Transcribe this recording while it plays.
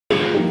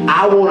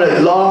I want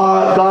to,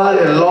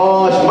 God,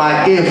 enlarge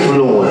my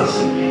influence.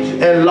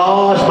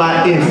 Enlarge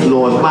my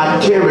influence. My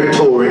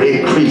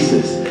territory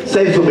increases.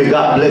 Say this with me,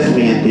 God bless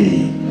me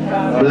indeed.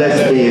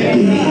 Bless me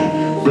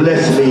indeed.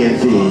 Bless me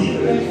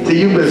indeed.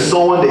 See, you've been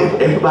sowing to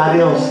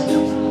everybody else.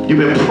 You've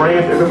been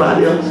praying for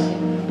everybody else.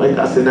 Like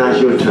I said, now it's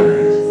your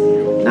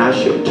turn. Now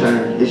it's your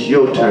turn. It's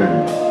your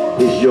turn.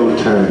 It's your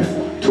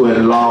turn to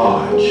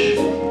enlarge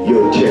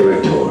your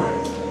territory.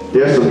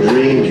 There's some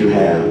dreams you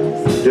have.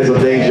 There's some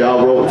things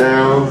y'all wrote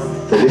down.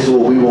 So this is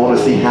what we want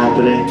to see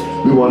happening.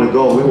 We want to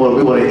go. We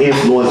want to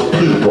influence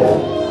people.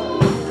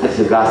 That's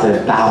what God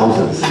said,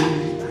 thousands.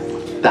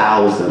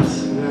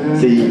 Thousands.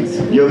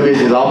 See, your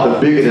vision is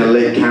often bigger than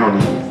Lake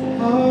County.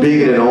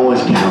 Bigger than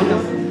Orange County.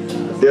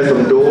 There's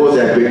some doors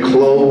that have been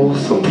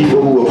closed, some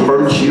people who have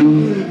hurt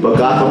you, but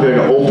God come here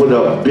to open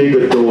up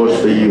bigger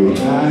doors for you.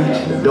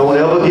 Don't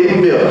ever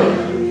get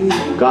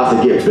bitter. God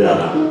said get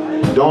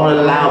better. Don't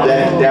allow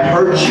that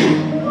hurt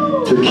you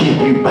to keep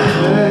you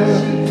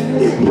bound.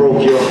 It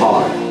broke your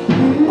heart.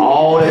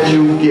 All that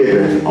you've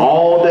given,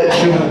 all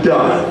that you've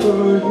done,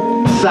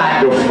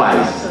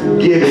 sacrifice,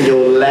 giving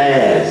your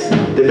last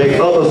to make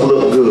others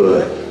look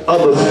good,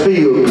 others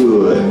feel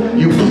good.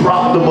 You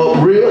propped them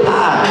up real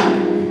high.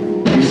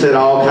 You said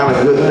all kind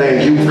of good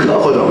things. You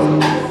covered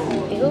them.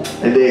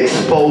 And they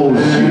exposed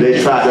you.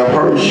 They tried to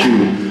hurt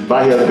you.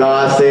 But I hear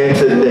God saying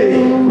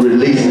today,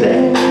 release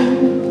that.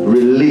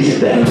 Release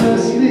that.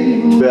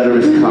 Better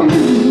is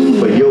coming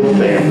for your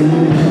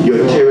family.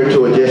 Your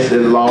territory just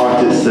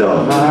enlarged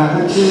itself.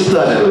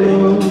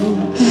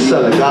 Suddenly.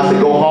 Suddenly. God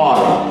said, go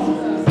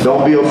harder.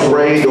 Don't be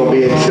afraid. Don't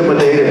be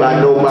intimidated by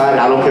nobody.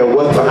 I don't care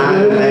what's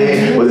behind your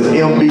name, whether it's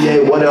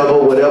MBA,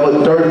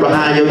 whatever dirt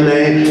behind your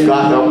name.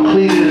 God said, I'm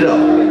cleaning it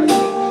up.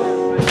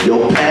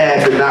 Your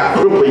past did not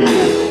cripple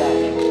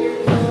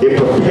you. It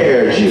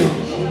prepared you.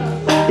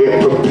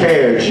 It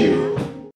prepared you.